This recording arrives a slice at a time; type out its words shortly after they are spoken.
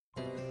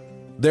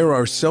There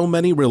are so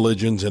many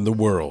religions in the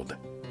world.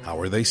 How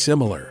are they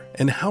similar,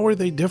 and how are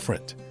they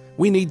different?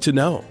 We need to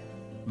know.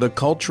 The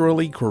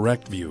culturally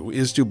correct view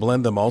is to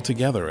blend them all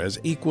together as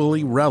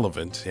equally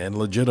relevant and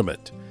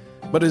legitimate.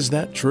 But is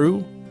that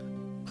true?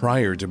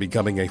 Prior to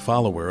becoming a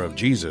follower of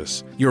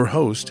Jesus, your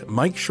host,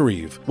 Mike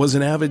Shreve, was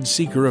an avid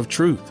seeker of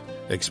truth,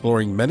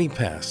 exploring many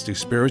paths to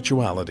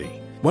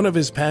spirituality. One of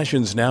his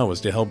passions now is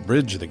to help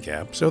bridge the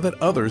gap so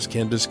that others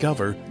can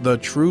discover the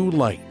true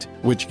light,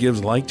 which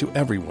gives light to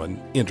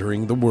everyone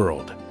entering the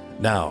world.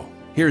 Now,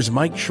 here's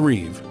Mike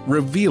Shreve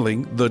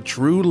revealing the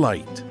true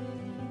light.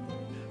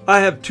 I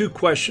have two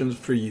questions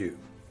for you.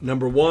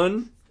 Number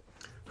one,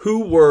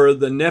 who were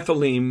the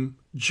Nephilim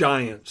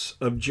giants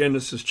of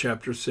Genesis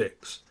chapter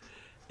 6?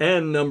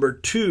 And number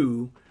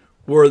two,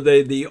 were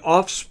they the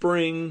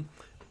offspring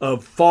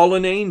of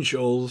fallen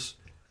angels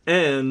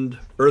and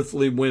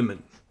earthly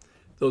women?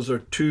 Those are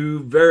two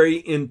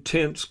very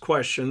intense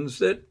questions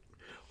that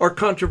are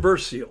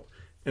controversial,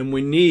 and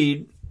we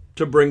need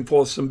to bring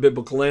forth some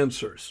biblical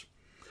answers.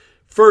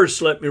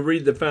 First, let me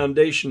read the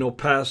foundational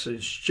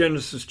passage,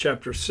 Genesis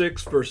chapter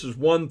 6, verses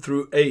 1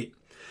 through 8.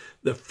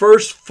 The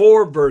first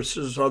four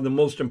verses are the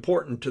most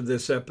important to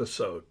this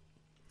episode.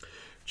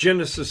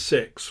 Genesis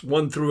 6,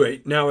 1 through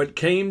 8. Now it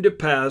came to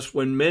pass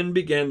when men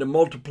began to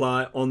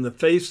multiply on the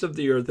face of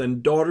the earth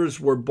and daughters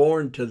were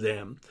born to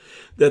them,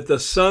 that the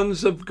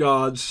sons of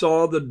God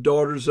saw the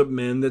daughters of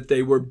men, that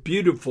they were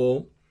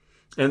beautiful,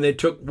 and they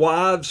took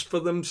wives for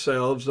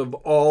themselves of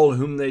all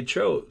whom they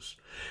chose.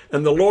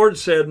 And the Lord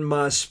said,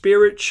 My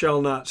spirit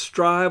shall not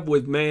strive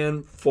with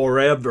man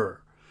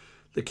forever.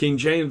 The King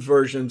James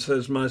Version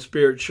says, My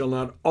spirit shall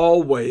not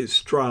always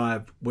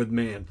strive with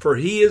man, for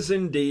he is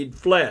indeed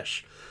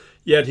flesh.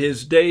 Yet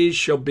his days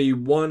shall be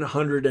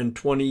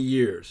 120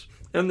 years.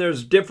 And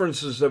there's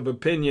differences of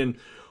opinion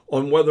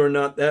on whether or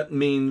not that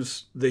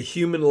means the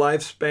human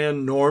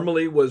lifespan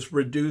normally was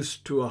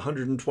reduced to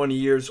 120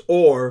 years,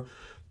 or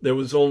there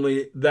was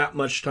only that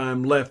much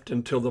time left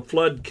until the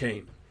flood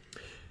came.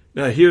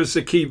 Now here's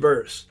the key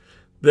verse.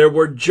 There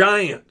were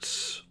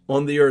giants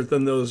on the earth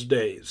in those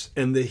days,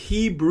 and the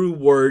Hebrew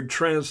word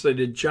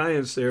translated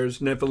giants there is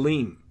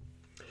Nephilim.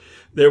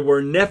 There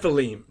were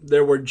Nephilim.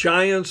 There were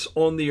giants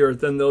on the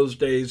earth in those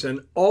days,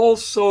 and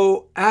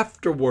also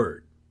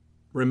afterward.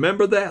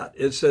 Remember that.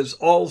 It says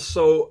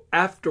also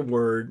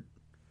afterward,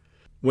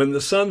 when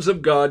the sons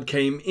of God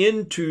came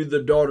into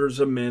the daughters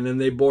of men,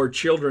 and they bore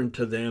children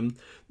to them,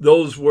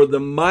 those were the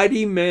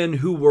mighty men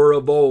who were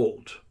of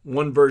old.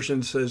 One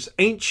version says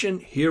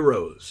ancient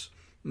heroes,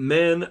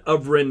 men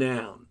of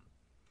renown.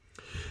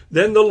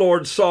 Then the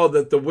Lord saw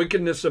that the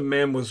wickedness of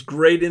man was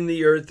great in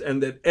the earth,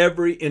 and that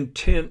every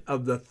intent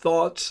of the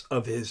thoughts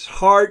of his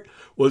heart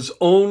was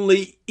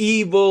only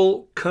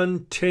evil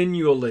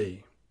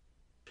continually.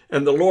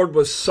 And the Lord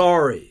was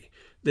sorry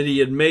that he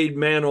had made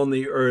man on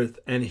the earth,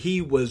 and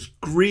he was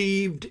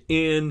grieved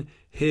in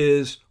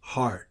his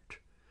heart.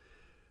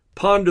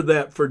 Ponder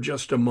that for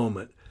just a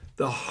moment.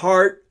 The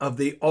heart of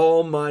the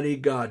Almighty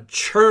God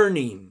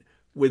churning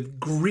with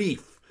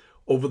grief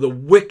over the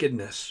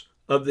wickedness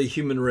of the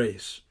human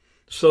race.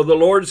 So the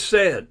Lord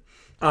said,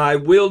 I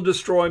will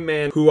destroy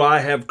man, who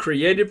I have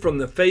created from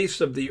the face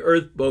of the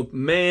earth, both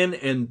man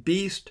and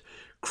beast,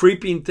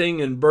 creeping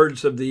thing and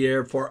birds of the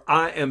air, for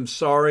I am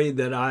sorry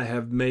that I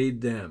have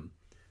made them.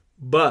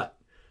 But,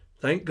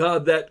 thank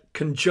God that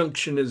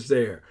conjunction is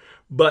there.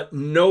 But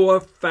Noah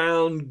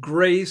found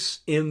grace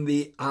in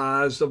the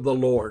eyes of the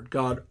Lord.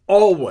 God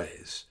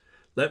always,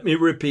 let me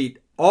repeat,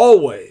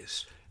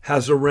 always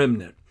has a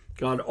remnant.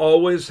 God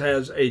always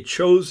has a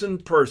chosen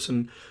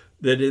person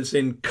that is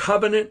in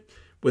covenant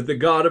with the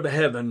God of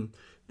heaven,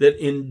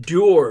 that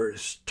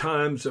endures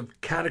times of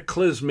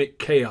cataclysmic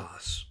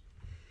chaos.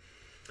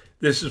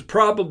 This is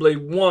probably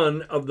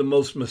one of the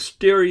most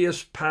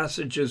mysterious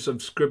passages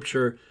of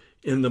Scripture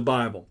in the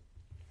Bible.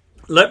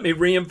 Let me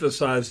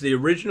reemphasize the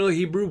original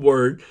Hebrew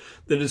word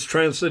that is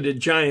translated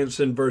giants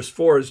in verse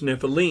 4 is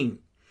Nephilim.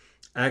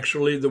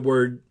 Actually, the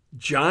word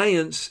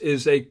giants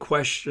is a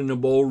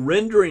questionable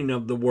rendering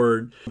of the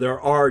word. There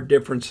are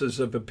differences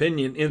of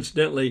opinion.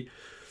 Incidentally,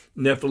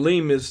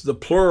 Nephilim is the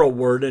plural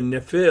word and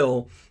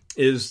Nephil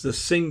is the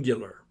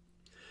singular.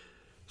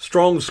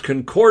 Strong's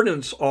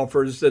Concordance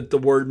offers that the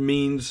word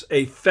means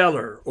a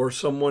feller or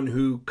someone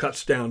who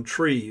cuts down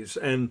trees,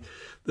 and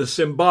the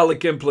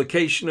symbolic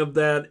implication of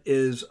that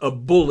is a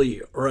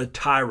bully or a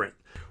tyrant,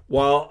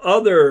 while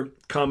other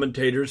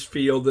commentators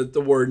feel that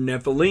the word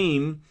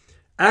Nephilim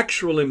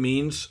actually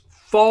means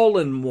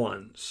fallen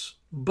ones.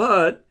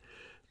 But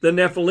the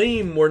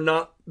Nephilim were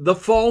not the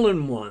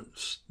fallen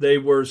ones. They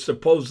were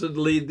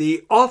supposedly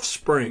the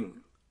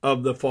offspring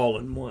of the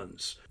fallen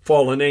ones,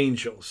 fallen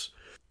angels,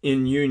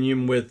 in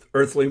union with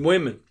earthly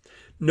women.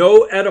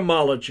 No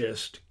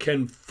etymologist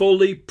can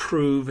fully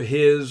prove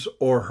his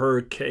or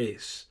her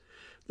case.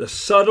 The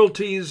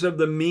subtleties of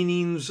the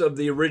meanings of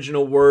the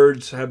original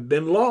words have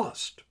been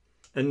lost,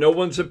 and no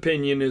one's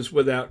opinion is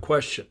without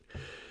question.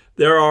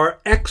 There are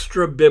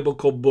extra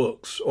biblical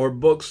books, or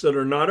books that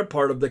are not a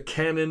part of the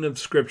canon of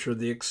Scripture,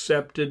 the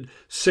accepted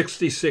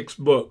 66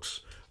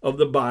 books of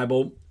the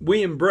Bible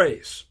we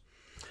embrace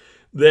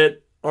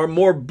that are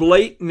more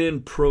blatant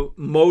in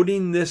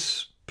promoting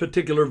this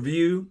particular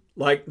view,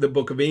 like the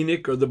Book of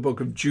Enoch or the Book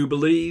of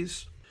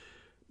Jubilees.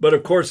 But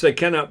of course, they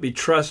cannot be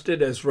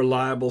trusted as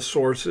reliable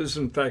sources.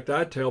 In fact,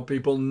 I tell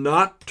people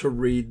not to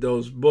read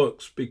those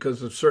books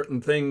because of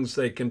certain things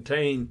they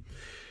contain,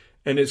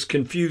 and it's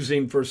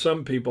confusing for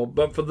some people.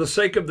 But for the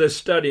sake of this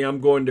study,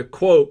 I'm going to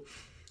quote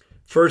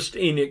 1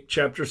 Enoch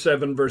chapter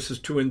 7, verses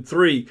 2 and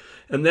 3.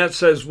 And that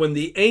says, "When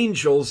the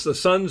angels, the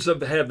sons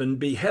of heaven,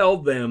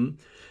 beheld them,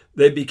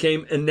 they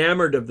became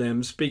enamored of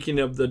them," speaking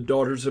of the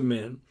daughters of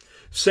men,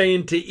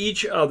 "saying to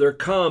each other,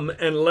 Come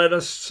and let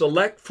us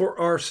select for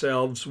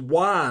ourselves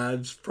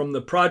wives from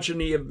the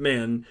progeny of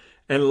men,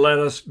 and let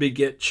us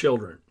beget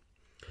children."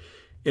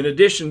 In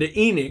addition to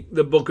Enoch,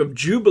 the book of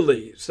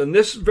Jubilees, and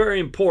this is very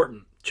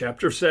important,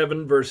 chapter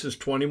 7, verses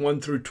 21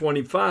 through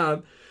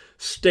 25,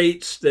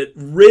 states that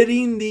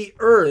ridding the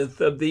earth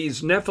of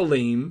these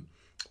Nephilim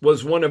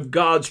was one of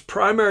God's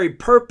primary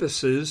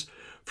purposes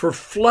for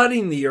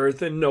flooding the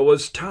earth in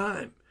Noah's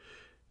time.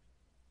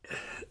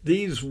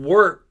 These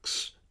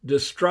works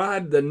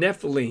describe the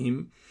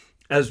Nephilim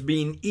as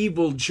being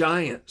evil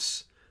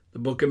giants, the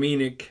book of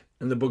Enoch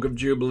and the book of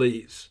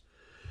Jubilees.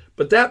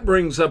 But that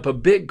brings up a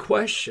big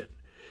question.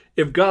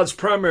 If God's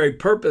primary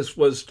purpose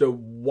was to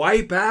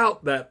wipe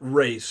out that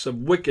race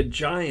of wicked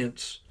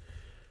giants,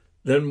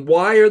 then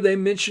why are they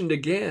mentioned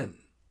again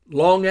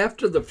long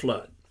after the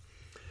flood?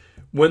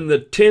 When the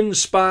 10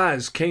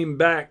 spies came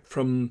back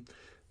from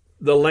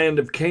the land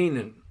of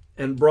Canaan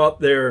and brought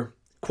their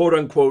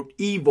quote-unquote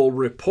evil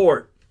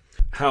report,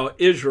 how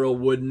Israel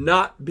would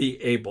not be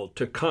able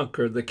to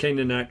conquer the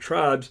Canaanite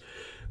tribes,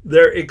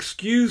 their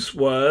excuse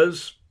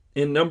was,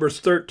 in Numbers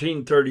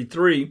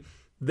 13:33,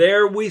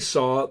 "There we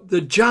saw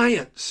the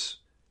giants."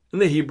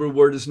 And the Hebrew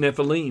word is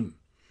Nephilim.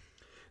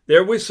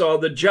 There we saw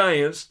the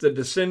giants, the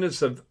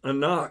descendants of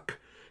Anak,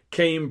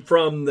 came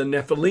from the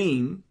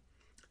Nephilim,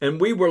 and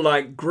we were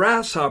like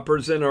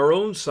grasshoppers in our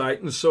own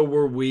sight, and so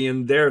were we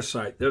in their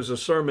sight. There's a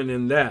sermon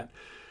in that.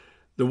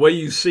 The way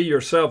you see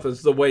yourself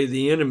is the way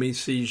the enemy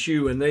sees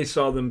you, and they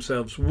saw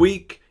themselves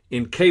weak,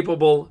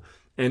 incapable,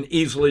 and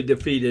easily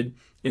defeated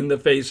in the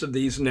face of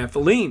these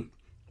Nephilim.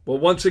 Well,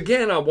 once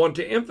again, I want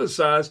to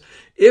emphasize,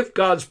 if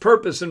God's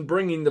purpose in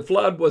bringing the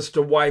flood was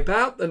to wipe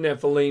out the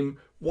Nephilim,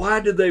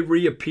 why did they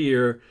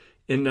reappear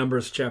in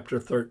Numbers chapter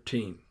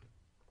 13?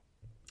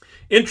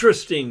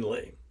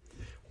 Interestingly,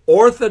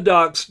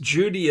 Orthodox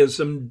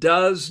Judaism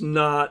does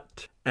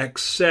not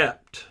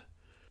accept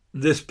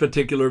this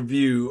particular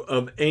view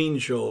of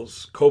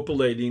angels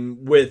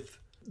copulating with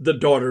the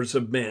daughters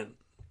of men.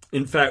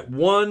 In fact,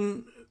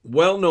 one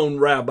well-known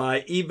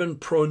rabbi even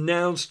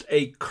pronounced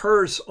a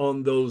curse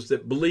on those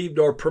that believed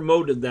or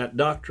promoted that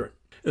doctrine.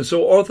 And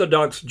so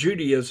Orthodox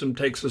Judaism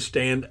takes a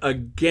stand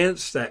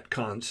against that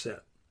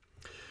concept.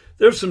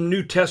 There's some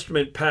New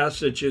Testament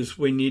passages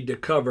we need to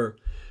cover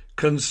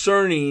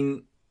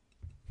concerning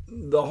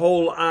the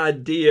whole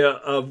idea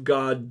of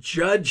God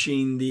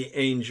judging the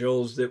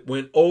angels that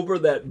went over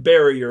that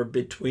barrier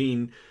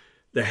between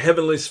the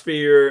heavenly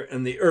sphere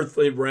and the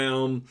earthly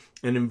realm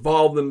and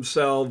involved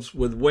themselves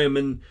with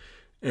women,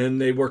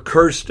 and they were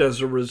cursed as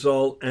a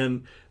result.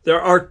 And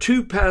there are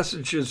 2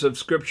 passages of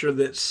Scripture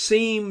that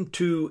seem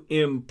to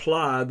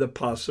imply the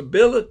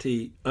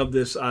possibility of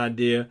this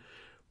idea,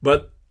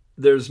 but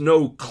there's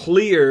no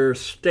clear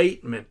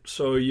statement,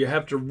 so you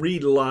have to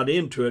read a lot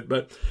into it.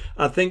 But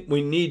I think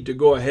we need to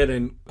go ahead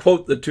and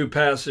quote the 2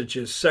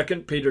 passages.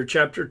 2 Peter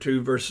chapter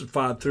 2, verses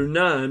 5 through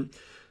 9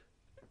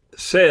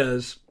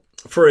 says,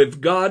 "For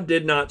if God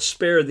did not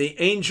spare the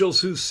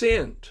angels who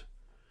sinned,"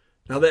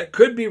 now that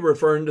could be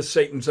referring to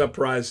Satan's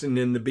uprising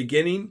in the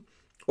beginning,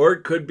 or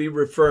it could be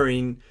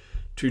referring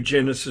to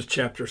Genesis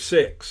chapter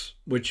 6,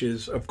 which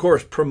is, of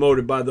course,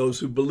 promoted by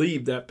those who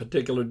believe that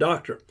particular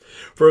doctrine.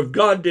 "For if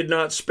God did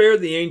not spare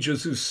the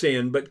angels who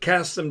sinned, but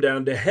cast them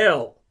down to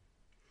hell,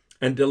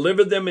 and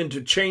delivered them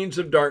into chains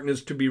of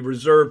darkness to be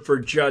reserved for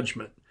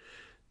judgment."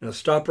 Now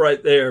stop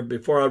right there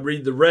before I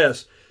read the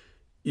rest.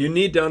 You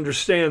need to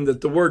understand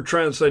that the word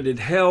translated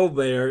hell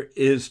there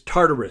is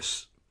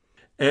Tartarus.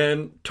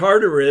 And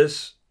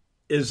Tartarus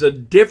is a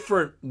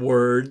different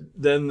word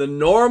than the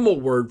normal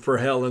word for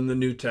hell in the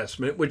New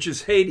Testament, which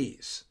is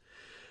Hades.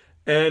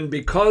 And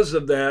because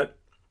of that,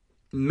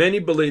 many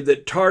believe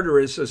that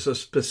Tartarus is a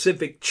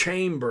specific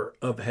chamber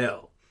of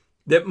hell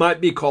that might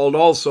be called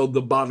also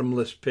the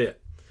bottomless pit.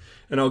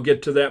 And I'll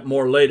get to that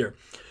more later.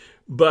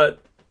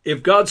 But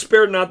if God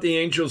spared not the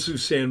angels who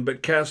sinned,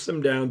 but cast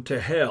them down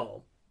to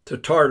hell, to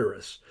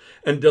Tartarus,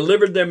 and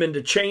delivered them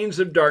into chains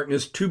of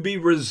darkness to be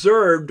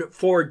reserved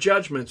for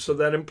judgment. So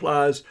that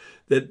implies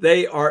that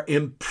they are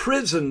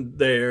imprisoned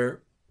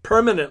there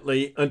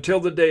permanently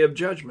until the day of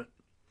judgment.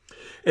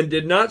 And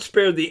did not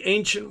spare the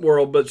ancient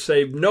world, but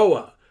saved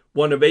Noah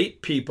one of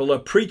 8 people, a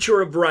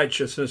preacher of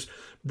righteousness,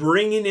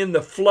 bringing in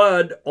the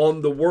flood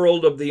on the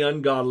world of the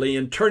ungodly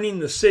and turning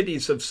the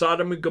cities of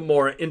Sodom and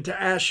Gomorrah into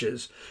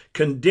ashes,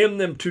 condemned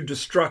them to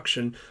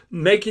destruction,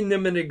 making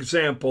them an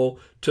example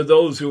to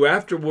those who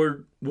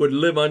afterward would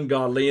live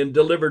ungodly, and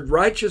delivered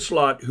righteous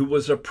Lot, who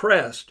was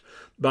oppressed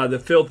by the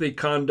filthy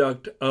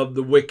conduct of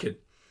the wicked.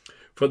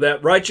 For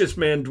that righteous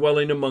man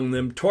dwelling among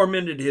them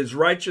tormented his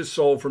righteous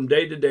soul from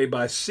day to day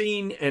by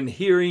seeing and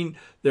hearing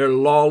their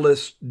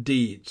lawless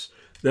deeds.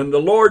 Then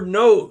the Lord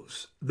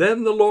knows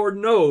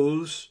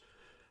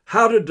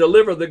how to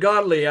deliver the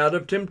godly out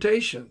of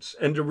temptations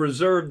and to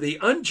reserve the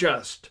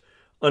unjust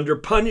under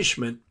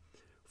punishment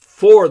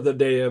for the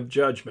day of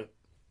judgment.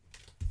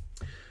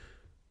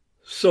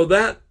 So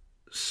that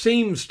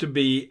seems to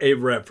be a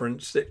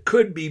reference that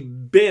could be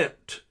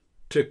bent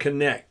to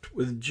connect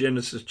with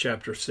Genesis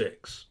chapter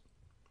 6.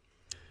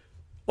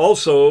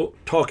 Also,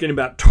 talking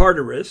about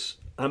Tartarus,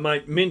 I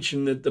might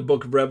mention that the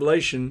book of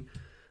Revelation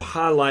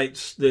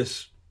highlights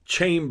this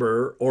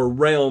chamber or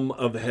realm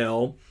of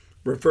hell,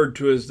 referred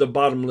to as the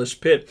bottomless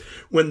pit.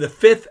 When the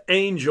 5th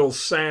angel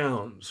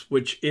sounds,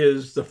 which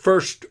is the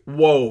first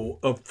woe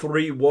of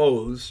 3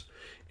 woes,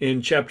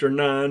 in chapter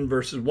 9,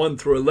 verses 1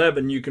 through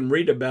 11, you can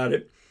read about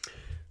it.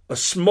 A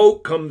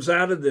smoke comes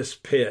out of this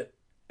pit,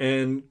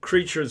 and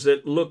creatures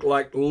that look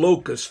like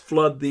locusts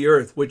flood the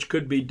earth, which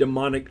could be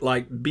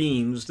demonic-like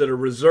beings that are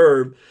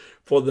reserved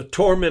for the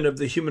torment of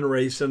the human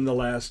race in the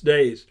last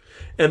days.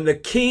 And the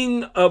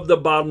king of the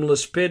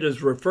bottomless pit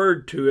is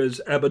referred to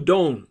as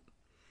Abaddon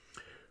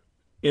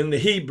in the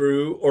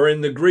Hebrew, or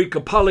in the Greek,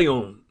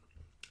 Apollyon.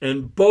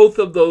 And both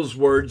of those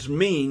words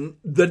mean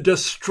the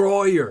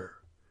destroyer.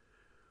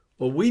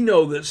 Well, we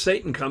know that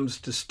Satan comes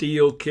to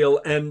steal, kill,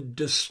 and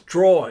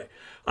destroy.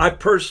 I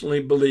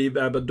personally believe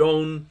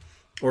Abaddon,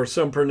 or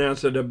some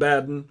pronounce it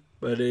Abaddon,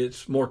 but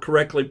it's more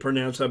correctly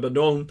pronounced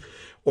Abaddon,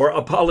 or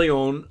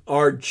Apollyon,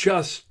 are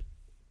just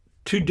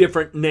 2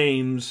 different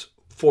names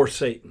for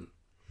Satan,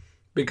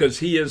 because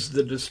he is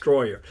the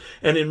destroyer.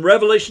 And in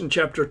Revelation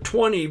chapter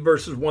 20,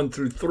 verses 1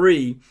 through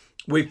 3,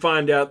 we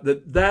find out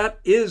that that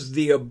is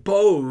the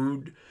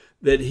abode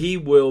that he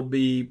will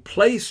be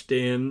placed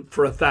in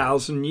for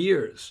 1,000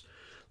 years.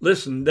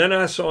 Listen, then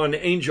I saw an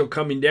angel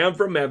coming down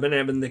from heaven,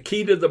 having the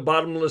key to the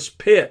bottomless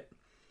pit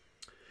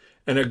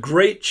and a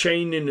great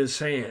chain in his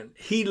hand.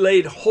 He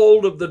laid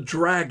hold of the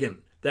dragon,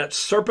 that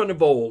serpent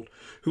of old,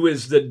 who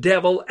is the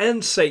devil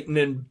and Satan,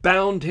 and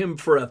bound him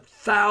for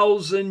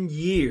 1,000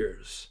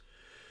 years.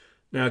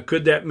 Now,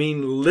 could that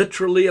mean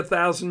literally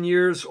 1,000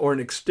 years, or an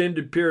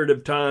extended period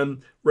of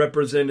time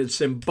represented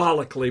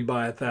symbolically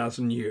by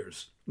 1,000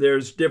 years?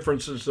 There's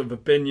differences of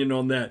opinion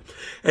on that.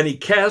 And he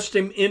cast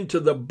him into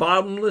the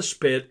bottomless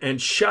pit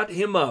and shut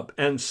him up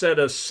and set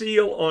a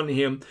seal on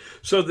him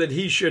so that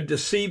he should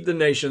deceive the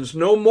nations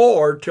no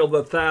more till the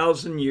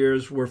 1,000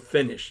 years were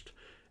finished.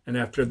 And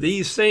after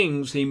these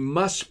things, he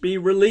must be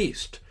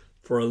released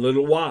for a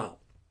little while.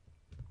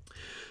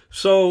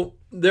 So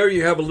there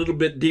you have a little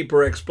bit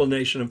deeper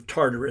explanation of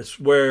Tartarus,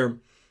 where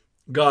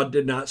God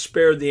did not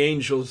spare the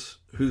angels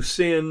who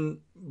sinned,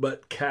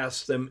 but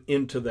cast them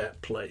into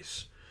that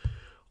place.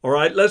 All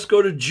right, let's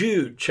go to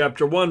Jude,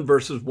 chapter 1,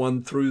 verses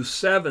 1 through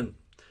 7.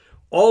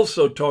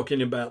 Also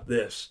talking about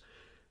this.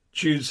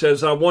 Jude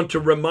says, I want to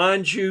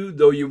remind you,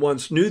 though you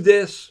once knew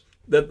this,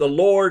 that the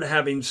Lord,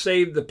 having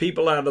saved the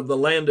people out of the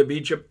land of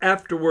Egypt,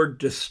 afterward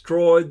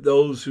destroyed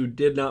those who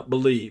did not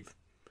believe.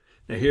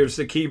 Now here's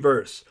the key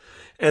verse.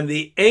 And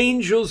the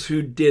angels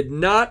who did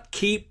not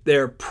keep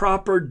their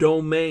proper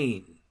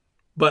domain,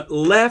 but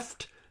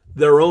left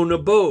their own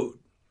abode,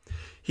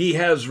 he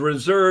has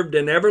reserved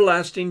in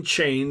everlasting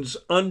chains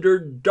under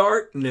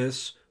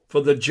darkness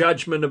for the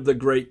judgment of the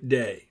great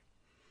day.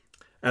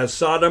 As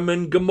Sodom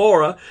and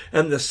Gomorrah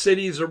and the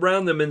cities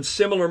around them in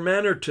similar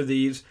manner to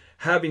these,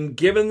 having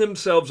given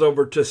themselves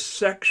over to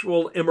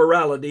sexual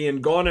immorality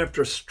and gone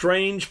after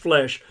strange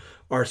flesh,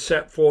 are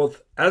set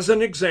forth as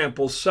an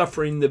example,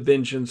 suffering the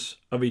vengeance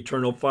of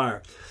eternal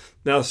fire.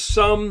 Now,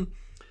 some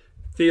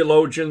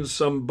theologians,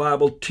 some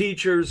Bible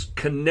teachers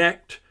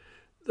connect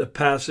the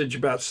passage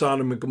about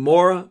Sodom and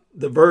Gomorrah,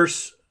 the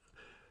verse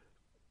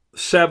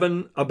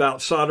 7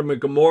 about Sodom and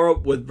Gomorrah,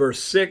 with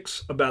verse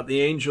 6 about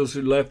the angels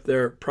who left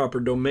their proper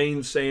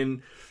domain,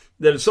 saying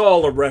that it's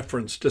all a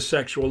reference to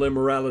sexual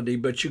immorality,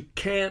 but you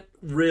can't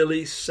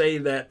really say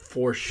that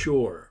for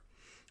sure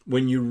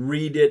when you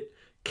read it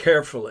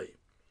carefully.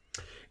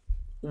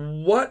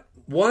 What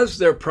was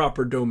their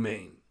proper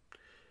domain?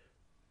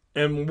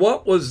 And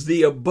what was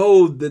the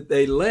abode that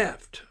they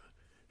left?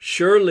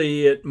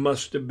 Surely it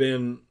must have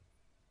been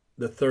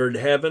the third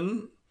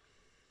heaven,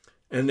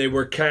 and they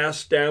were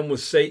cast down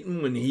with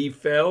Satan when he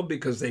fell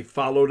because they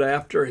followed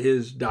after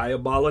his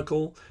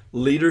diabolical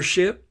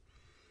leadership.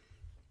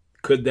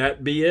 Could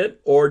that be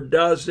it? Or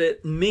does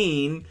it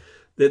mean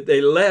that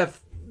they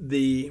left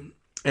the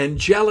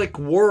angelic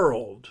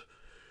world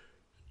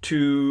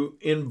to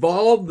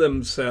involve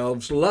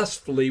themselves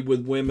lustfully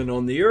with women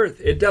on the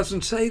earth? It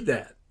doesn't say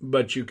that.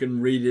 but you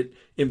can read it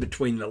in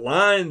between the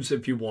lines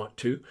if you want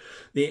to.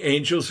 The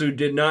angels who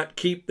did not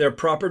keep their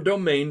proper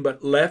domain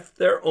but left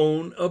their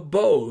own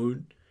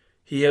abode,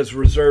 he has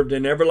reserved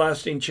an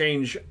everlasting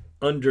change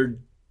under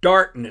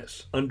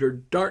darkness. Under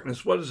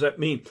darkness, what does that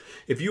mean?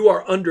 If you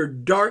are under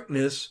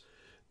darkness,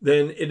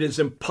 then it is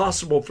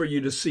impossible for you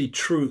to see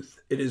truth.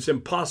 It is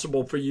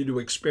impossible for you to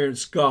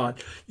experience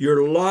God.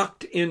 You're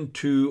locked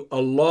into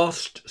a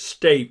lost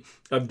state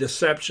of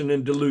deception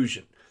and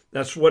delusion.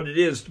 That's what it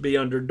is to be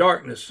under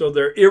darkness. So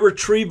they're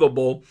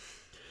irretrievable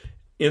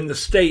in the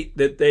state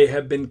that they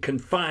have been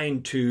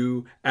confined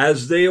to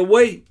as they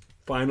await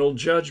final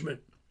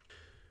judgment.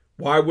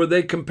 Why were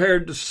they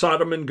compared to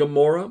Sodom and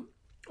Gomorrah?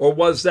 Or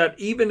was that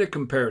even a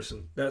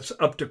comparison? That's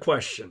up to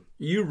question.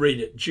 You read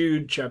it,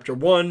 Jude chapter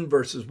 1,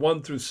 verses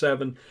 1 through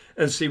 7,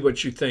 and see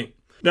what you think.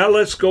 Now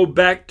let's go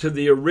back to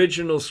the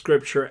original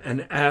scripture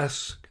and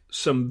ask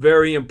some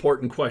very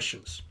important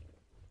questions.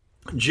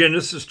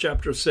 Genesis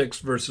chapter 6,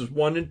 verses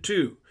 1 and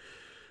 2.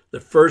 The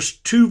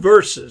first two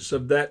verses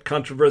of that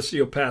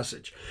controversial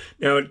passage.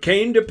 Now it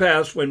came to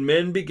pass when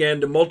men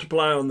began to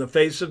multiply on the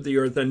face of the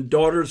earth, and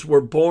daughters were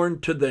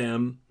born to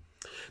them,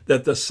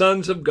 that the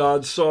sons of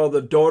God saw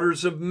the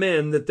daughters of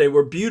men, that they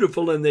were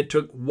beautiful, and they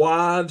took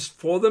wives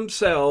for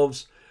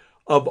themselves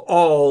of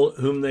all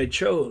whom they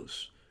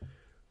chose.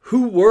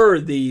 Who were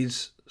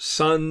these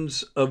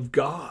sons of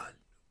God?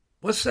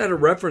 What's that a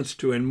reference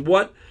to? And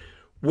what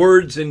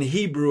words in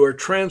Hebrew are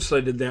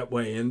translated that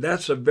way? And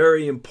that's a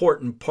very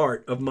important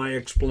part of my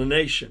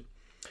explanation.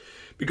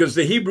 Because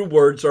the Hebrew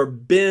words are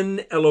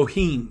Ben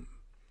Elohim,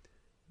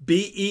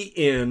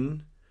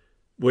 B-E-N,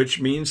 which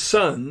means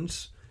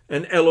sons,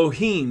 and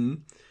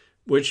Elohim,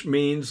 which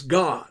means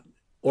God,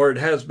 or it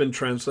has been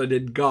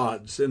translated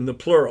gods in the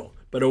plural.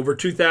 But over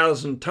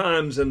 2,000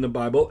 times in the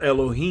Bible,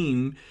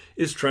 Elohim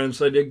is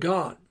translated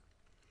God.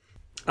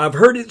 I've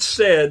heard it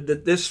said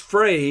that this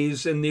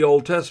phrase in the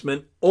Old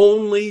Testament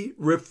only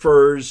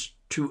refers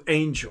to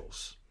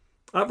angels.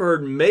 I've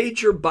heard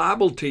major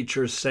Bible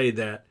teachers say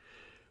that,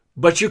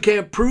 but you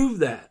can't prove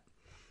that.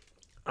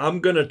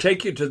 I'm going to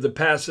take you to the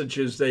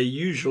passages they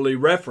usually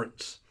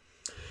reference.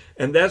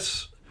 And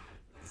that's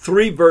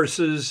 3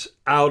 verses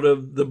out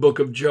of the book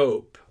of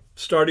Job,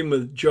 starting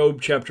with Job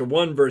chapter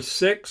 1, verse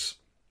 6.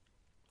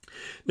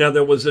 Now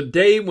there was a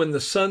day when the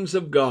sons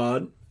of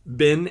God,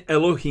 Ben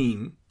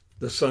Elohim,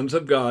 the sons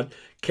of God,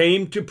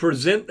 came to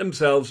present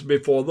themselves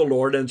before the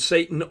Lord, and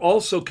Satan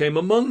also came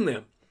among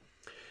them.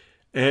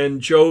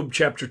 And Job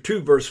chapter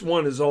 2, verse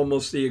 1 is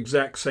almost the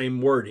exact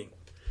same wording.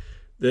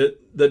 That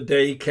the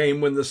day came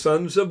when the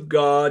sons of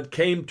God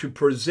came to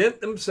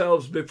present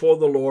themselves before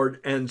the Lord,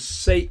 and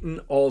Satan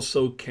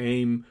also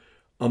came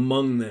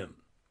among them.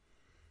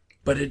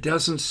 But it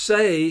doesn't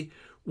say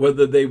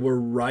whether they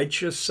were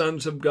righteous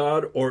sons of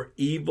God or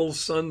evil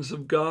sons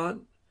of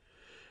God.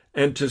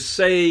 And to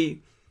say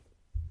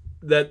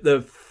that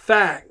the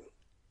fact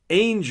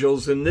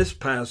angels in this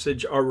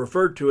passage are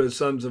referred to as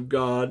sons of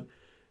God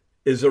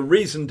is a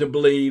reason to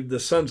believe the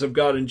sons of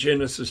God in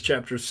Genesis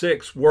chapter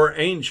 6 were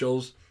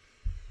angels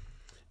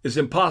is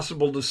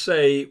impossible to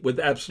say with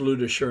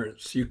absolute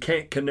assurance. You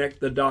can't connect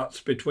the dots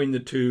between the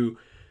two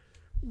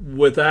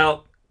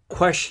without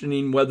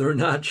questioning whether or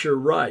not you're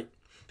right.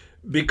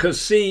 Because,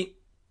 see,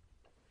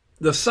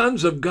 the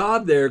sons of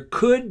God there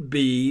could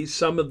be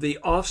some of the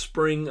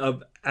offspring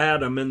of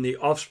Adam and the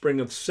offspring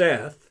of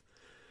Seth,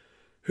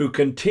 who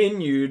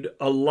continued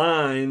a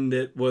line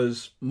that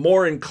was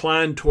more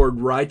inclined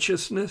toward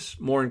righteousness,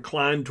 more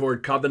inclined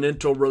toward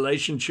covenantal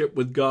relationship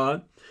with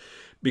God,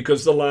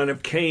 because the line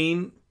of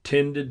Cain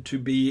tended to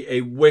be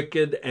a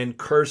wicked and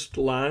cursed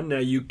line. Now,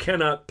 you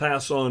cannot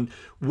pass on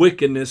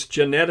wickedness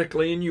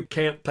genetically, and you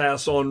can't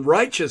pass on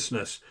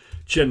righteousness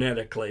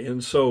genetically.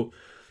 And so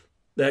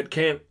that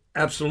can't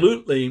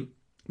absolutely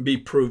be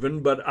proven,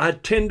 but I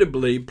tend to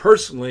believe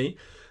personally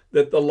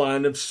that the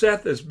line of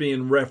Seth is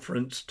being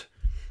referenced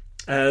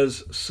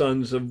as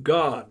sons of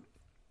God,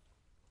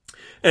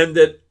 and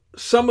that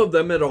some of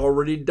them had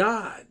already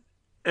died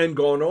and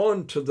gone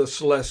on to the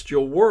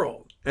celestial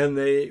world, and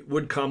they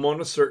would come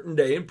on a certain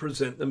day and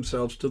present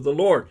themselves to the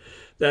Lord.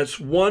 That's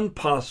one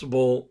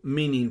possible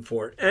meaning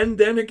for it. And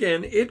then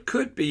again, it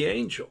could be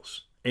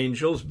angels.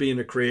 Angels being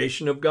a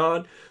creation of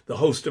God, the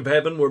host of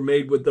heaven were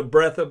made with the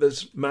breath of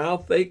his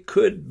mouth. They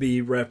could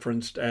be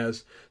referenced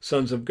as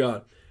sons of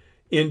God.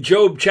 In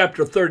Job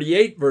chapter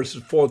 38,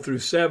 verses 4 through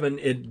 7,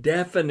 it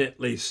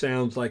definitely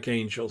sounds like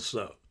angels,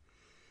 though.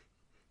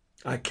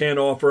 I can't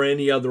offer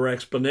any other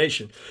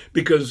explanation,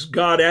 because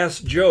God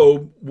asked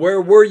Job, "Where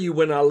were you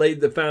when I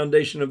laid the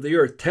foundation of the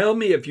earth? Tell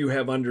me if you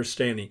have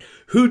understanding.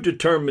 Who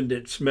determined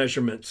its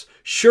measurements?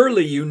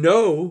 Surely you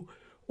know.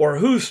 Or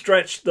who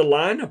stretched the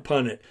line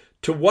upon it?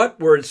 To what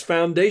were its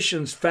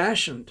foundations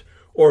fashioned?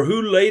 Or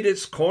who laid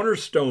its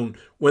cornerstone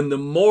when the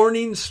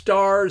morning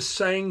stars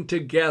sang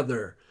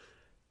together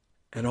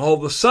and all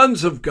the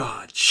sons of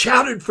God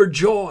shouted for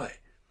joy?"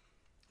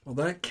 Well,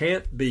 that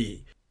can't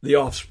be the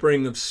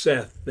offspring of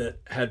Seth that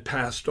had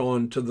passed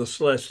on to the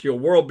celestial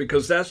world,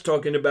 because that's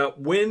talking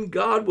about when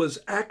God was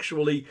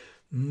actually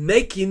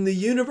making the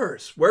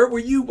universe. Where were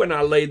you when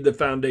I laid the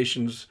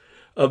foundations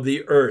of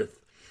the earth?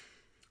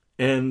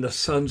 And the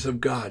sons of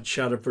God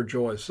shouted for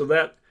joy. So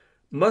that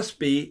must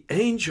be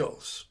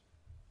angels.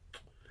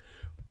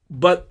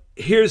 But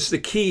here's the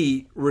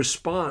key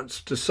response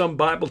to some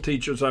Bible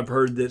teachers I've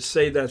heard that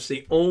say that's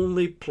the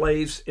only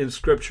place in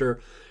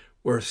Scripture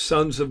where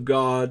sons of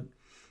God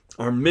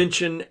are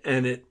mentioned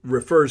and it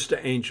refers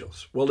to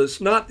angels. Well,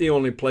 it's not the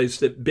only place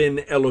that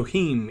Ben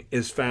Elohim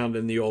is found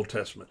in the Old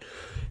Testament.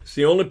 It's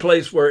the only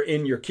place where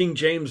in your King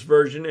James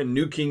Version and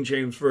New King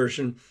James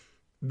Version,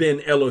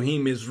 Ben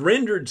Elohim is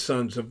rendered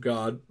sons of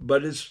God,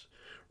 but is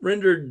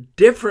rendered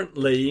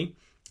differently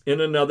in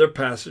another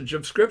passage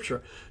of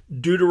Scripture.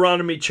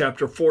 Deuteronomy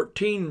chapter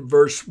 14,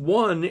 verse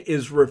 1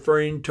 is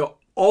referring to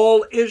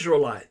all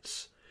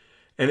Israelites.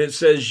 And it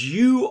says,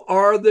 you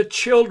are the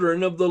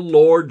children of the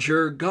Lord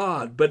your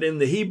God. But in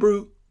the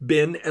Hebrew,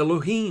 Ben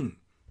Elohim,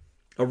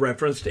 a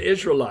reference to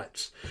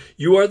Israelites.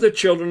 You are the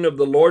children of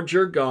the Lord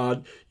your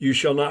God. You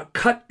shall not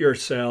cut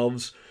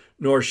yourselves,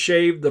 nor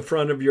shave the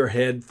front of your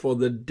head for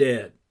the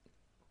dead.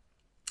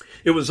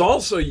 It was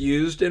also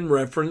used in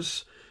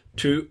reference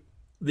to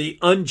the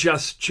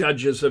unjust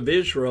judges of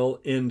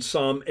Israel in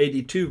Psalm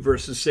 82,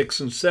 verses 6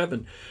 and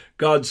 7.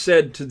 God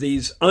said to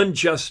these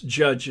unjust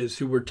judges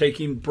who were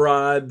taking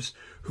bribes,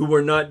 who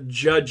were not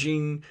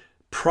judging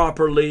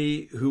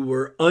properly, who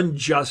were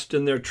unjust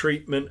in their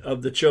treatment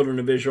of the children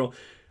of Israel,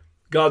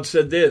 God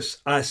said this,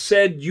 I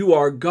said you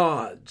are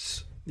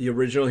gods. The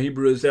original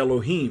Hebrew is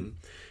Elohim.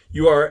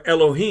 You are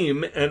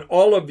Elohim, and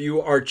all of you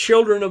are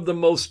children of the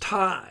Most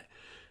High.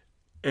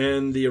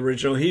 And the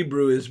original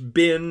Hebrew is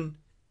Ben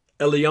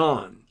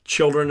Elion,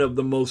 children of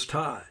the Most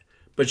High.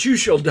 But you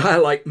shall die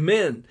like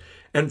men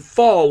and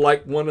fall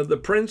like one of the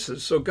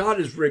princes. So God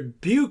is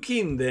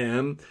rebuking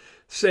them,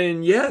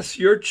 saying, yes,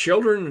 you're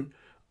children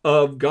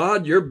of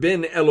God. You're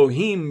Ben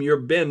Elohim. You're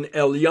Ben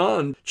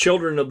Elion,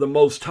 children of the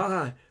Most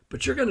High.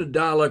 But you're going to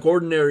die like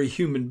ordinary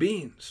human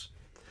beings.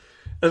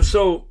 And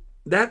so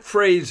that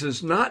phrase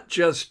is not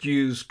just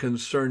used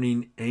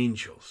concerning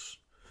angels.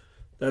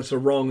 That's a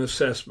wrong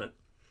assessment.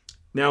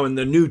 Now, in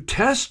the New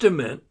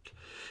Testament,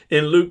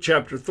 in Luke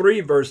chapter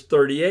 3, verse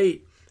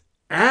 38,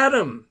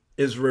 Adam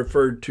is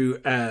referred to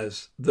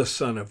as the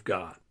Son of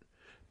God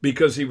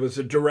because he was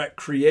a direct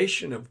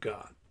creation of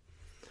God.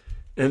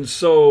 And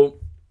so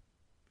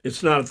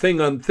it's not a thing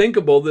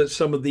unthinkable that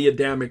some of the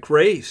Adamic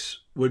race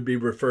would be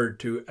referred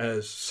to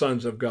as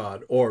sons of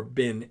God or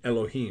Ben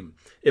Elohim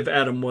if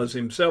Adam was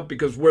himself,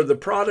 because we're the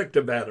product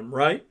of Adam,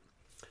 right?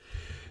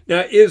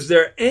 Now, is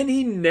there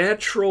any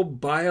natural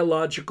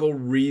biological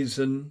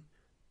reason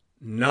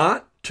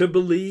not to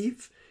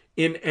believe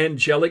in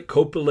angelic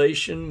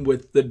copulation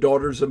with the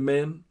daughters of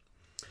men?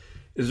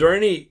 Is there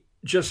any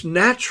just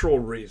natural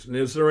reason?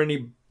 Is there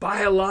any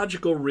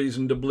biological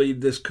reason to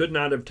believe this could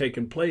not have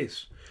taken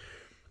place?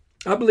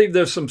 I believe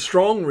there's some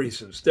strong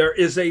reasons. There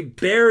is a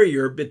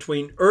barrier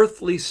between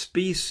earthly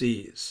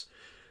species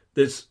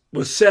that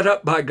was set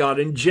up by God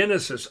in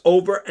Genesis.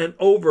 Over and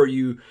over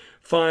you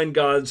find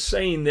God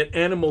saying that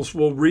animals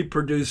will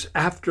reproduce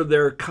after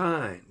their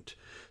kind.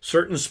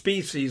 Certain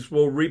species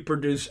will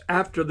reproduce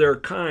after their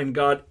kind.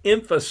 God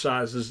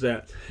emphasizes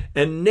that.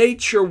 And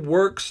nature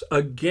works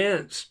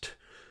against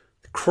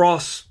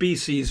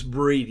cross-species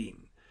breeding.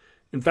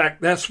 In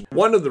fact, that's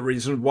one of the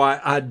reasons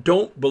why I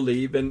don't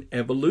believe in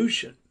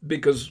evolution,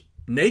 because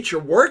nature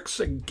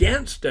works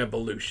against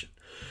evolution.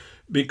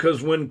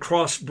 Because when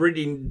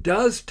crossbreeding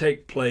does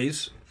take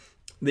place,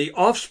 the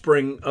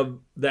offspring of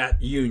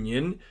that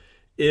union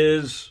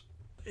is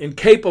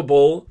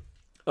incapable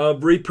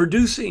of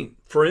reproducing.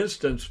 For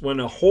instance, when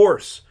a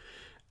horse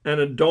and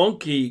a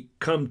donkey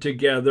come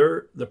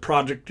together, the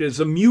product is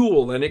a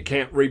mule and it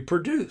can't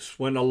reproduce.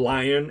 When a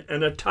lion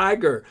and a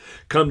tiger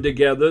come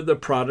together, the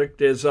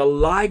product is a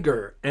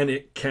liger and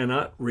it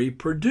cannot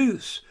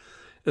reproduce.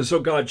 And so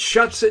God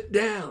shuts it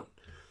down.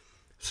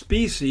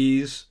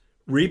 Species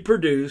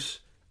reproduce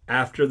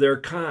after their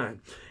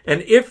kind.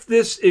 And if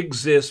this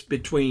exists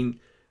between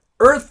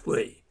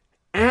earthly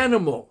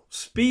animal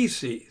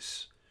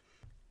species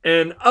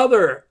and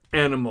other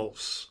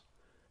animals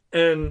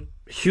and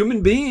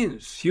human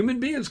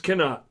beings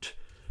cannot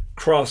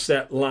cross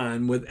that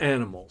line with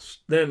animals,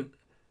 then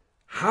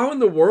how in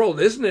the world,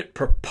 isn't it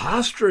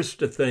preposterous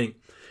to think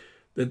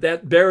that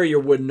that barrier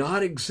would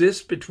not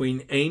exist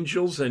between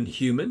angels and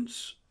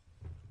humans?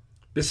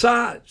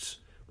 Besides,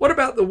 what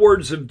about the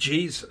words of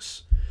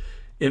Jesus?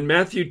 In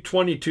Matthew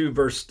 22,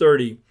 verse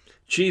 30,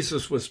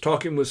 Jesus was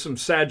talking with some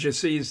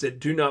Sadducees that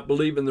do not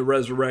believe in the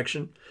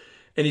resurrection.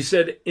 And he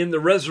said, in the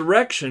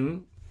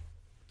resurrection,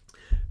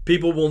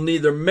 people will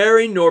neither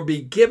marry nor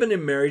be given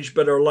in marriage,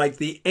 but are like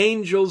the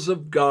angels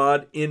of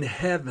God in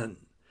heaven.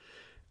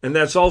 And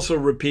that's also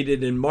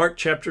repeated in Mark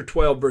chapter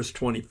 12, verse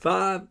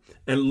 25,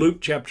 and Luke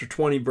chapter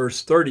 20,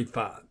 verse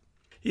 35.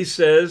 He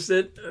says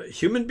that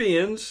human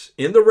beings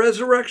in the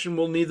resurrection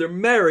will neither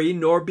marry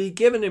nor be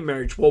given in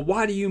marriage. Well,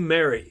 why do you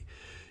marry?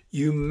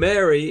 You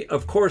marry,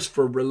 of course,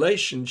 for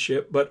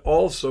relationship, but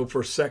also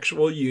for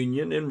sexual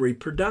union and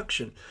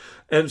reproduction.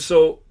 And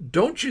so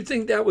don't you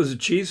think that was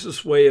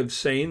Jesus' way of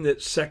saying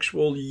that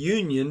sexual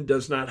union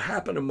does not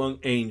happen among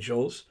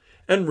angels?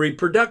 And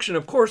reproduction,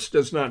 of course,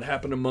 does not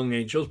happen among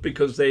angels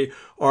because they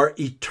are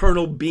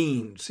eternal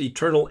beings,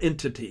 eternal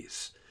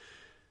entities.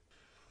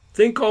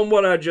 Think on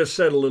what I just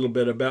said a little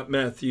bit about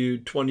Matthew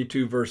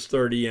 22, verse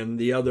 30 and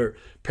the other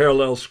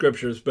parallel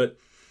scriptures, but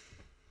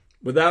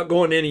without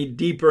going any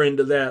deeper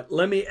into that,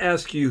 let me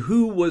ask you,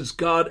 who was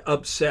God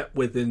upset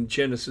with in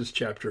Genesis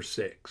chapter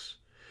 6?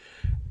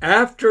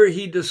 After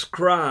he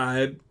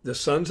described the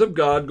sons of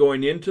God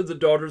going into the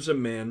daughters of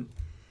men,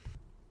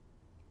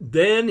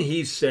 then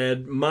he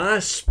said, my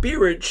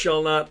spirit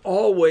shall not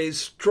always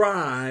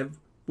strive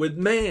with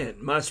man.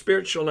 My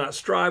spirit shall not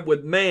strive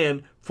with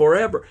man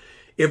forever.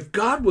 If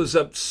God was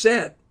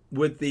upset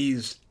with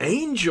these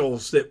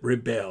angels that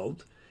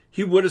rebelled,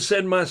 he would have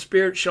said, my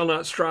spirit shall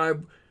not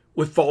strive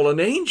with fallen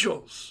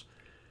angels.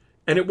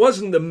 And it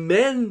wasn't the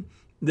men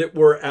that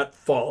were at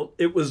fault.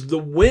 It was the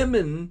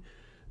women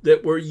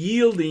that were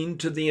yielding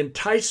to the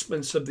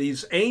enticements of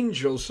these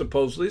angels,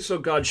 supposedly. So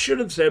God should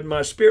have said,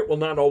 my spirit will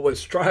not always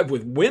strive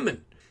with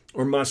women,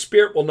 or my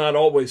spirit will not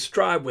always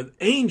strive with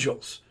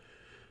angels.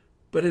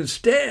 But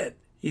instead,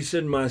 he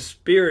said, my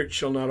spirit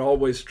shall not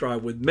always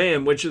strive with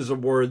man, which is a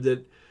word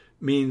that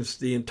means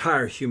the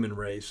entire human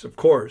race, of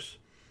course.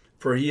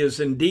 For he is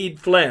indeed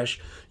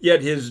flesh,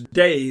 yet his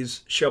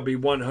days shall be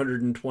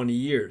 120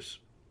 years.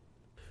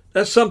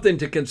 That's something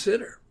to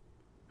consider.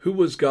 Who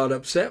was God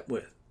upset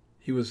with?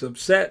 He was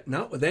upset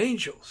not with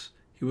angels.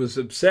 He was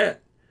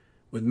upset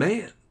with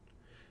man.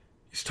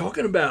 He's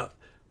talking about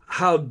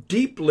how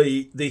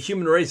deeply the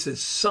human race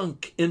is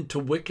sunk into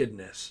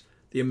wickedness,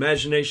 the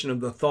imagination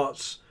of the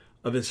thoughts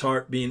of his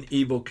heart being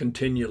evil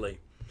continually.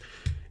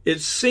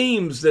 It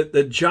seems that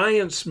the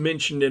giants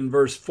mentioned in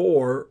verse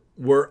 4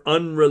 were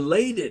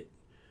unrelated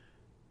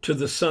to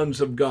the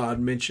sons of God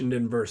mentioned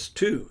in verse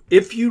 2.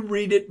 If you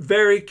read it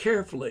very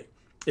carefully,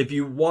 if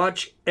you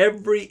watch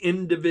every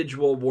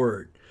individual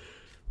word,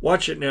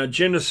 watch it now,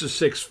 Genesis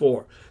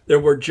 6:4.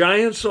 There were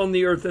giants on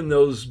the earth in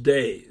those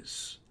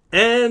days,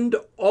 and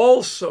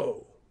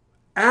also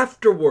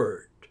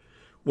afterward,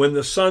 when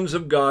the sons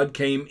of God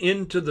came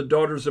into the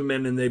daughters of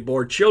men and they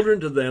bore children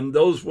to them,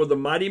 those were the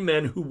mighty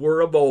men who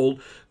were of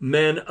old,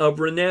 men of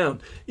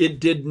renown. It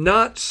did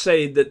not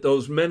say that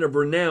those men of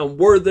renown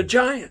were the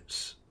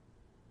giants.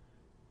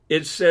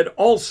 It said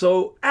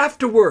also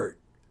afterward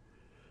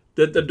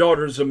that the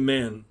daughters of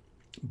men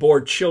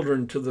bore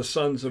children to the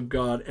sons of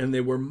God, and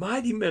they were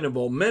mighty men of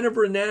old, men of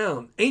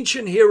renown,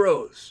 ancient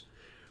heroes.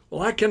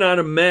 Well, I cannot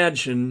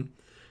imagine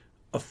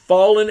a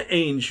fallen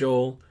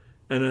angel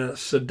and a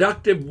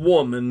seductive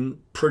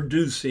woman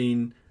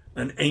producing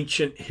an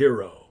ancient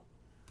hero.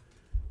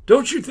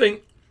 Don't you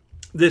think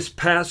this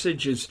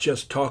passage is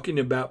just talking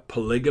about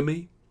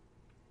polygamy?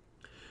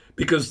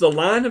 Because the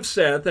line of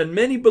Seth, and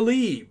many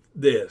believe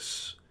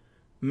this,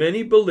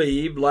 many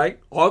believe,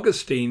 like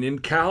Augustine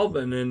and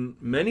Calvin and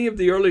many of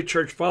the early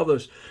church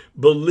fathers,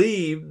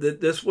 believed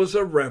that this was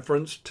a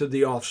reference to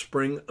the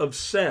offspring of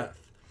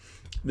Seth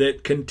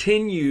that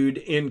continued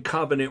in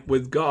covenant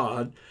with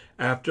God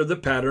after the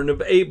pattern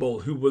of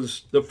Abel, who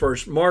was the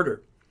first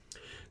martyr.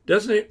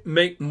 Doesn't it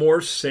make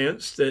more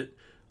sense that,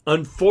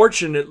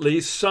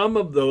 unfortunately, some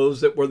of those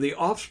that were the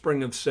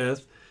offspring of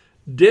Seth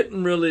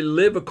didn't really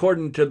live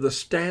according to the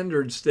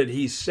standards that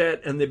he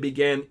set, and they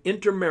began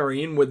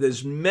intermarrying with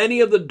as many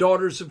of the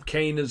daughters of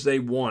Cain as they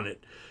wanted?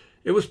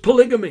 It was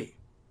polygamy.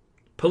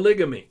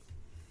 Polygamy.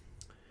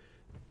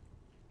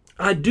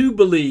 I do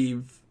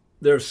believe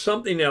there's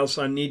something else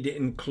I need to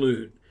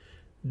include.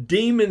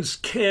 Demons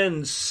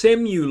can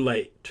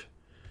simulate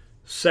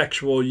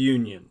sexual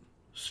union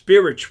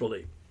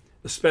spiritually,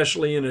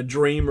 especially in a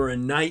dream or a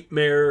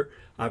nightmare.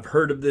 I've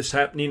heard of this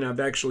happening. I've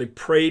actually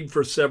prayed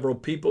for several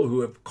people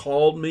who have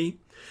called me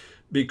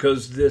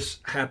because this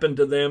happened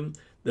to them.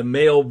 The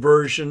male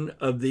version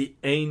of the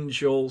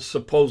angel,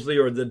 supposedly,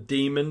 or the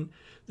demon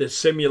that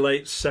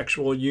simulates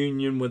sexual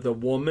union with a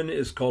woman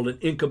is called an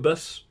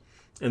incubus,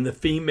 and the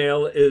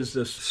female is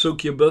the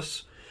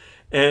succubus.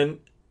 And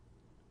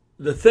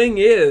the thing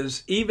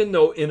is, even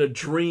though in a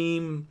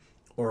dream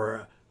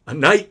or a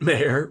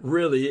nightmare,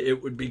 really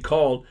it would be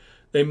called,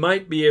 they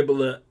might be able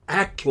to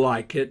act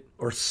like it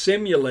or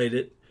simulate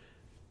it.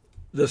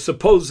 The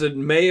supposed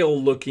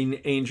male-looking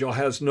angel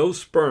has no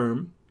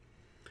sperm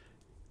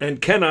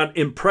and cannot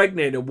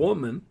impregnate a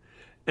woman,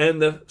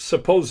 and the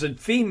supposed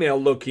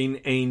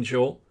female-looking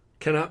angel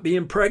cannot be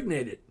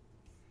impregnated.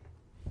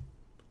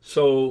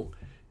 So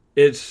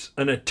it's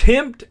an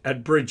attempt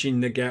at bridging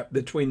the gap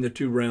between the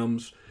two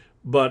realms,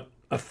 but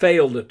a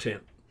failed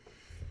attempt.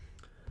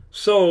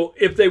 So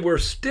if they were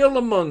still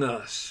among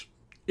us,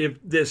 if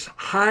this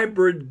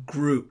hybrid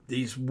group,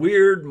 these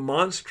weird,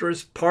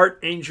 monstrous, part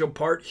angel,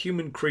 part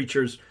human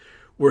creatures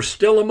were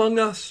still among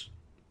us,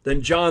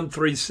 then John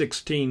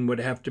 3:16 would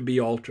have to be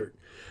altered.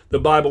 The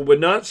Bible would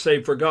not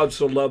say, for God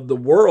so loved the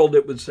world.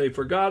 It would say,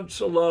 for God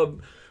so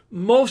loved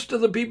most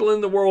of the people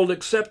in the world,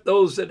 except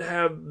those that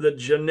have the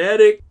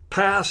genetic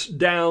passed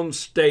down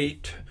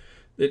state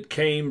that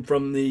came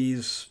from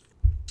these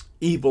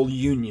evil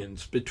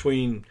unions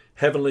between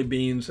heavenly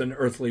beings and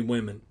earthly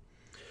women.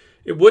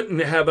 It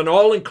wouldn't have an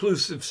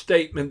all-inclusive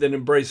statement that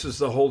embraces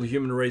the whole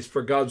human race.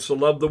 For God so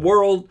loved the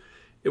world,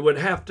 it would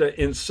have to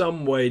in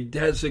some way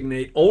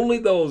designate only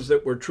those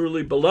that were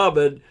truly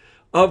beloved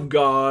of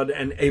God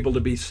and able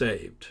to be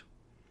saved.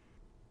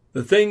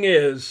 The thing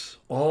is,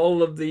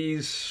 all of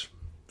these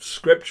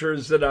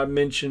scriptures that I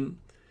mentioned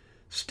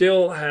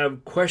still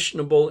have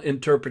questionable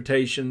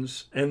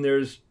interpretations, and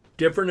there's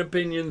different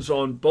opinions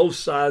on both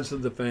sides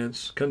of the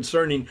fence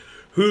concerning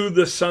who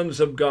the sons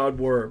of God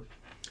were.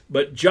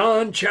 But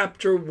John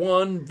chapter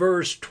 1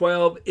 verse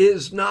 12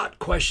 is not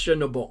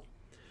questionable.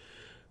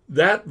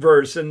 That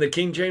verse in the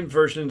King James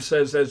Version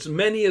says, as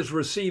many as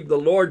received the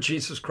Lord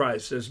Jesus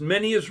Christ, as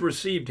many as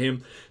received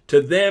him, to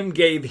them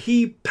gave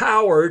he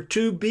power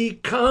to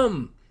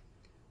become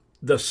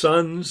the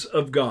sons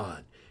of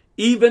God,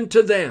 even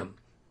to them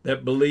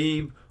that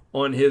believe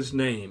on his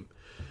name.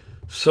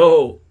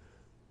 So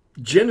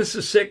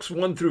Genesis 6,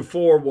 1 through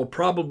 4 will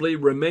probably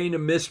remain a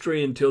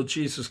mystery until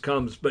Jesus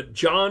comes. But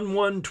John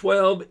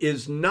 1:12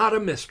 is not a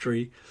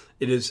mystery.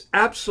 It is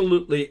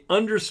absolutely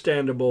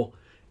understandable,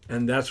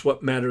 and that's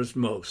what matters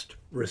most.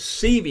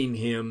 Receiving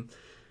him,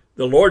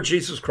 the Lord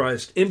Jesus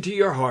Christ, into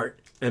your heart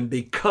and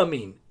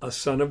becoming a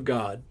son of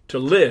God to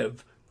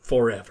live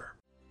forever.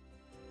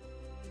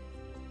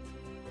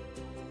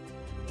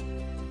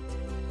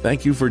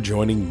 Thank you for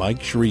joining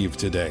Mike Shreve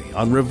today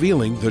on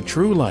Revealing the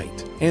True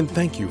Light, and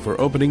thank you for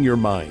opening your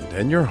mind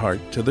and your heart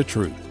to the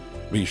truth.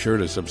 Be sure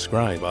to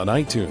subscribe on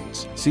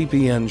iTunes,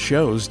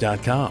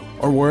 cpnshows.com,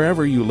 or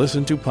wherever you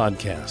listen to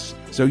podcasts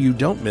so you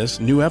don't miss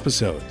new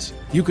episodes.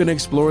 You can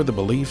explore the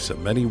beliefs of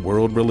many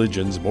world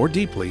religions more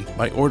deeply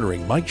by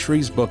ordering Mike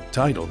Shreve's book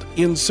titled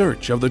In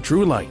Search of the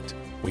True Light.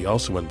 We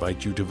also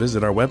invite you to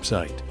visit our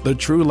website,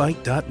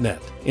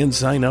 thetruelight.net, and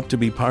sign up to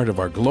be part of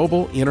our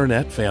global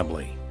internet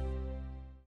family.